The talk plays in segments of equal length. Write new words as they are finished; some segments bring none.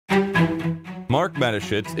Mark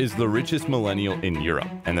Mateschitz is the richest millennial in Europe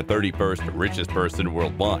and the 31st richest person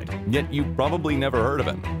worldwide, yet you probably never heard of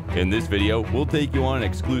him. In this video, we'll take you on an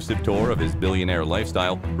exclusive tour of his billionaire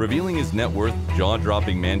lifestyle, revealing his net worth,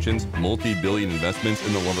 jaw-dropping mansions, multi-billion investments,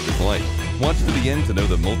 and the love of his life. Watch to the end to know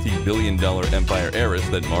the multi-billion-dollar empire heiress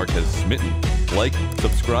that Mark has smitten. Like,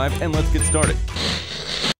 subscribe, and let's get started.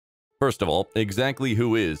 First of all, exactly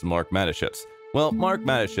who is Mark Mateschitz? Well, Mark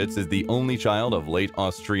Mateschitz is the only child of late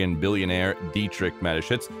Austrian billionaire Dietrich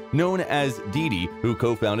Mateschitz, known as Didi, who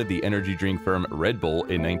co-founded the energy drink firm Red Bull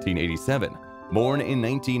in 1987. Born in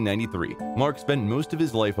 1993, Mark spent most of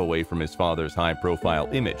his life away from his father's high-profile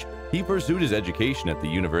image. He pursued his education at the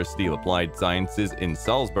University of Applied Sciences in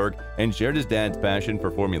Salzburg and shared his dad's passion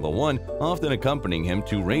for Formula One, often accompanying him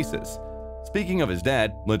to races. Speaking of his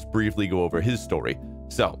dad, let's briefly go over his story.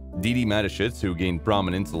 So, Didi Mateschitz, who gained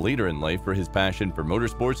prominence later in life for his passion for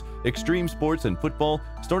motorsports, extreme sports, and football,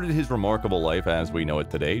 started his remarkable life as we know it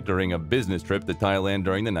today during a business trip to Thailand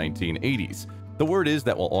during the 1980s. The word is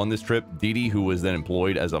that while on this trip, Didi, who was then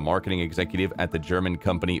employed as a marketing executive at the German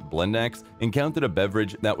company Blendax, encountered a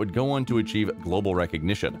beverage that would go on to achieve global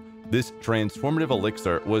recognition. This transformative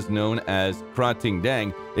elixir was known as Krating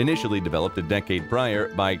Dang, initially developed a decade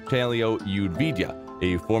prior by Talio Udvidya,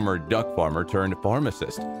 a former duck farmer turned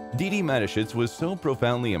pharmacist. Didi Mateschitz was so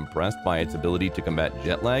profoundly impressed by its ability to combat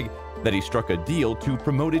jet lag that he struck a deal to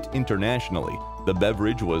promote it internationally. The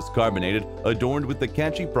beverage was carbonated, adorned with the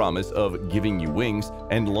catchy promise of giving you wings,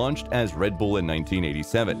 and launched as Red Bull in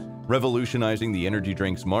 1987, revolutionizing the energy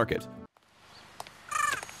drinks market.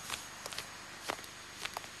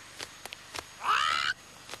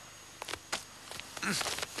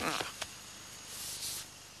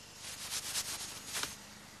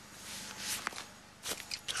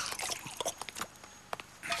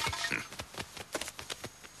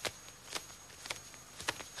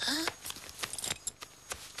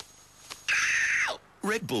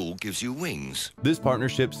 Red Bull gives you wings. This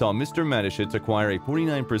partnership saw Mr. Mateschitz acquire a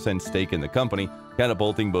 49% stake in the company,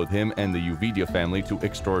 catapulting both him and the Udvidya family to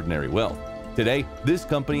extraordinary wealth. Today, this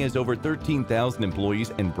company has over 13,000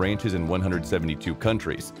 employees and branches in 172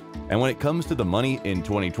 countries. And when it comes to the money, in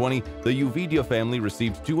 2020, the Udvidya family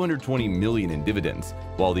received $220 million in dividends,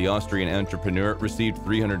 while the Austrian entrepreneur received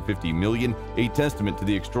 $350 million, a testament to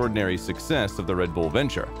the extraordinary success of the Red Bull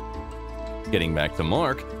venture. Getting back to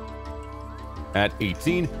Mark, at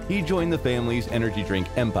 18, he joined the family's energy drink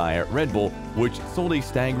empire, Red Bull, which sold a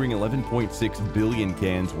staggering 11.6 billion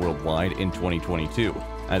cans worldwide in 2022,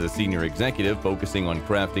 as a senior executive focusing on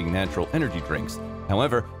crafting natural energy drinks.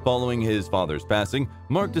 However, following his father's passing,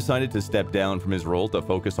 Mark decided to step down from his role to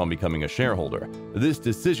focus on becoming a shareholder. This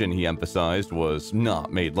decision, he emphasized, was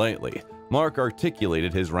not made lightly. Mark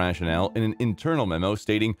articulated his rationale in an internal memo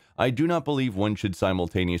stating, "I do not believe one should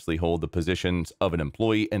simultaneously hold the positions of an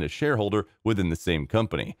employee and a shareholder within the same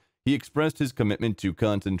company." He expressed his commitment to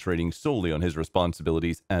concentrating solely on his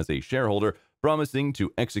responsibilities as a shareholder, promising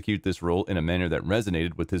to execute this role in a manner that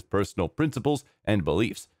resonated with his personal principles and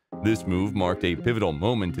beliefs. This move marked a pivotal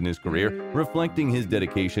moment in his career, reflecting his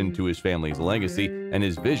dedication to his family's legacy and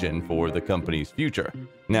his vision for the company's future.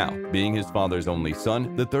 Now, being his father's only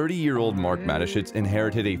son, the 30-year-old Mark Mateschitz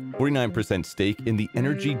inherited a 49% stake in the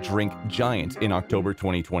energy drink giant in October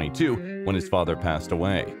 2022 when his father passed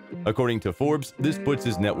away. According to Forbes, this puts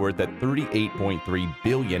his net worth at $38.3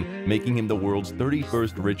 billion, making him the world's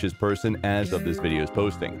 31st richest person as of this video's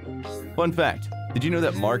posting. Fun fact, did you know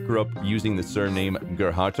that Mark grew up using the surname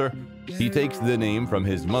Gerharter? He takes the name from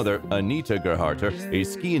his mother, Anita Gerharter, a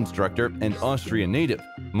ski instructor and Austrian native.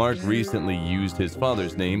 Mark recently used his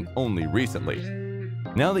father's name only recently.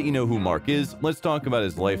 Now that you know who Mark is, let's talk about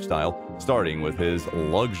his lifestyle, starting with his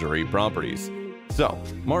luxury properties. So,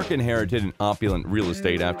 Mark inherited an opulent real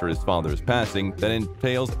estate after his father's passing that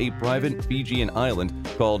entails a private Fijian island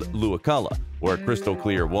called Luakala, where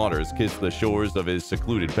crystal-clear waters kiss the shores of his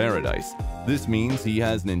secluded paradise. This means he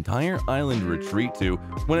has an entire island retreat to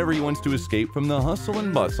whenever he wants to escape from the hustle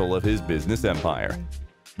and bustle of his business empire.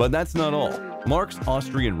 But that's not all. Mark's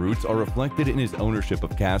Austrian roots are reflected in his ownership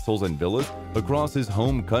of castles and villas across his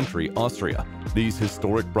home country, Austria. These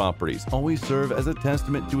historic properties always serve as a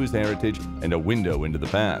testament to his heritage and a window into the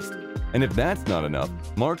past. And if that's not enough,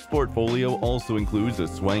 Mark's portfolio also includes a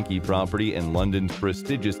swanky property in London's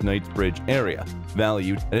prestigious Knightsbridge area,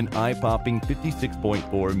 valued at an eye-popping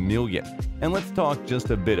 $56.4 million. And let's talk just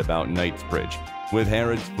a bit about Knightsbridge. With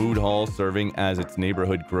Harrods Food Hall serving as its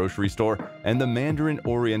neighborhood grocery store and the Mandarin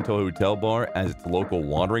Oriental Hotel Bar as its local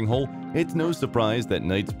watering hole, it's no surprise that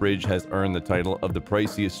Knightsbridge has earned the title of the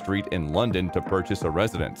priciest street in London to purchase a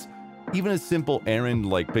residence. Even a simple errand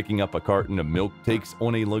like picking up a carton of milk takes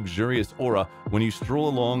on a luxurious aura when you stroll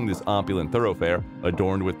along this opulent thoroughfare,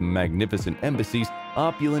 adorned with magnificent embassies,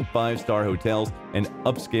 opulent five-star hotels, and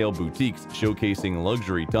upscale boutiques showcasing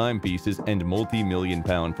luxury timepieces and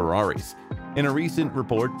multi-million-pound Ferraris. In a recent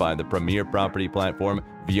report by the premier property platform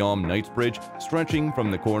Viom Knightsbridge, stretching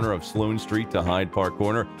from the corner of Sloane Street to Hyde Park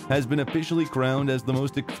Corner, has been officially crowned as the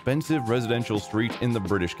most expensive residential street in the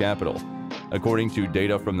British capital. According to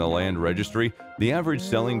data from the Land Registry, the average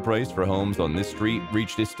selling price for homes on this street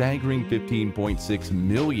reached a staggering $15.6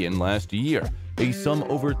 million last year, a sum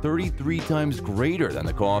over 33 times greater than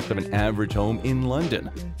the cost of an average home in London.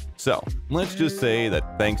 So, let's just say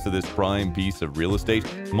that thanks to this prime piece of real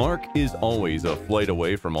estate, Mark is always a flight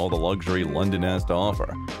away from all the luxury London has to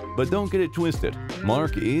offer. But don't get it twisted,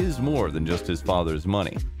 Mark is more than just his father's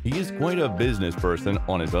money. He is quite a business person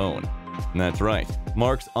on his own. That's right,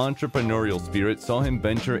 Mark's entrepreneurial spirit saw him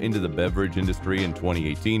venture into the beverage industry in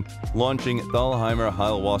 2018, launching Thalheimer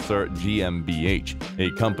Heilwasser GmbH,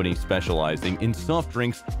 a company specializing in soft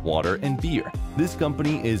drinks, water, and beer. This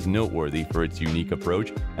company is noteworthy for its unique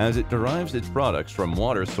approach, as it derives its products from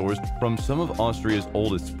water sourced from some of Austria's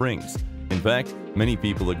oldest springs. In fact, many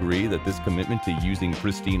people agree that this commitment to using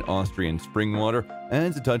pristine Austrian spring water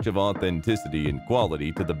adds a touch of authenticity and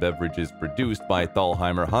quality to the beverages produced by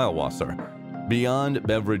Thalheimer Heilwasser. Beyond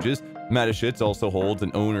beverages, Mateschitz also holds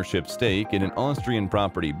an ownership stake in an Austrian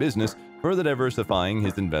property business, further diversifying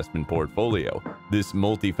his investment portfolio. This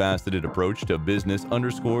multifaceted approach to business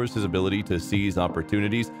underscores his ability to seize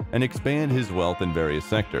opportunities and expand his wealth in various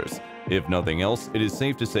sectors. If nothing else, it is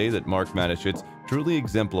safe to say that Mark Mateschitz truly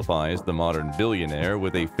exemplifies the modern billionaire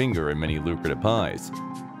with a finger in many lucrative pies.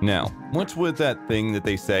 Now, what's with that thing that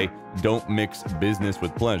they say, don't mix business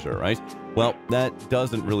with pleasure, right? Well, that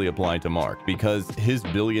doesn't really apply to Mark, because his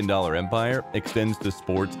billion-dollar empire extends to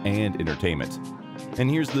sports and entertainment. And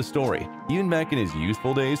here's the story. Even back in his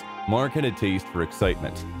youthful days, Mark had a taste for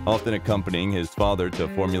excitement, often accompanying his father to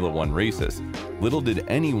Formula One races. Little did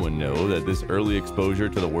anyone know that this early exposure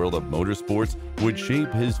to the world of motorsports would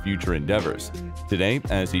shape his future endeavors. Today,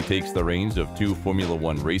 as he takes the reins of two Formula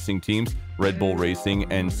One racing teams, Red Bull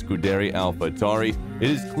Racing and Scuderia AlphaTauri, it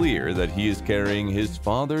is clear that he is carrying his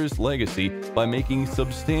father's legacy by making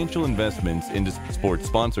substantial investments into sports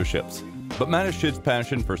sponsorships. But Mataschitz's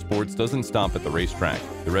passion for sports doesn't stop at the racetrack.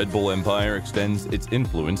 The Red Bull empire extends its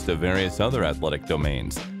influence to various other athletic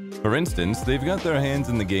domains. For instance, they've got their hands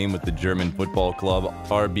in the game with the German football club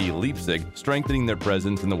RB Leipzig, strengthening their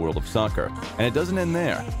presence in the world of soccer. And it doesn't end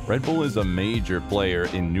there. Red Bull is a major player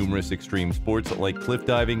in numerous extreme sports like cliff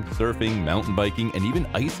diving, surfing, mountain biking, and even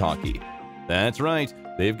ice hockey. That's right,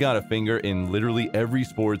 they've got a finger in literally every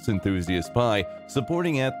sports enthusiast pie,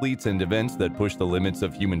 supporting athletes and events that push the limits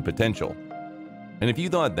of human potential. And if you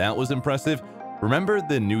thought that was impressive, remember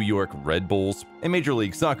the New York Red Bulls, a Major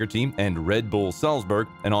League Soccer team, and Red Bull Salzburg,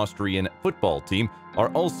 an Austrian football team, are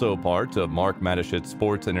also part of Mark Mateschitz'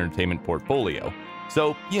 sports and entertainment portfolio.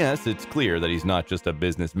 So, yes, it's clear that he's not just a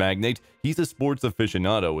business magnate, he's a sports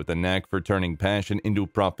aficionado with a knack for turning passion into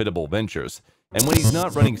profitable ventures. And when he's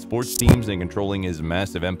not running sports teams and controlling his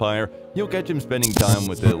massive empire, you'll catch him spending time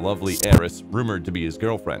with a lovely heiress rumored to be his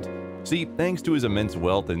girlfriend. See, thanks to his immense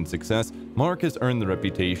wealth and success, Mark has earned the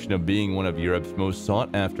reputation of being one of Europe's most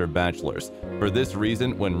sought-after bachelors. For this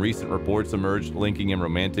reason, when recent reports emerged linking him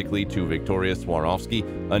romantically to Victoria Swarovski,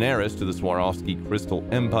 an heiress to the Swarovski crystal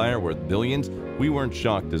empire worth billions, we weren't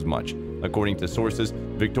shocked as much. According to sources,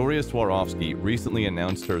 Victoria Swarovski recently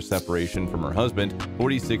announced her separation from her husband,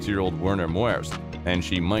 46-year-old Werner Moers, and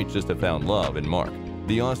she might just have found love in Mark.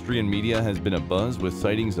 The Austrian media has been abuzz with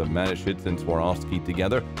sightings of Mateschitz and Swarovski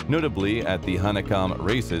together, notably at the Hahnenkamm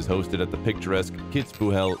races hosted at the picturesque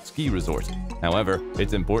Kitzbühel ski resort. However,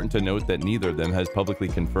 it's important to note that neither of them has publicly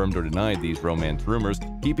confirmed or denied these romance rumors,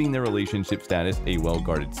 keeping their relationship status a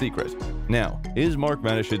well-guarded secret. Now, is Mark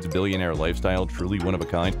Mataschitz's billionaire lifestyle truly one of a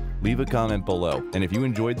kind? Leave a comment below, and if you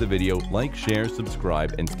enjoyed the video, like, share,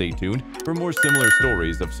 subscribe, and stay tuned for more similar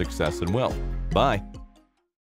stories of success and wealth. Bye!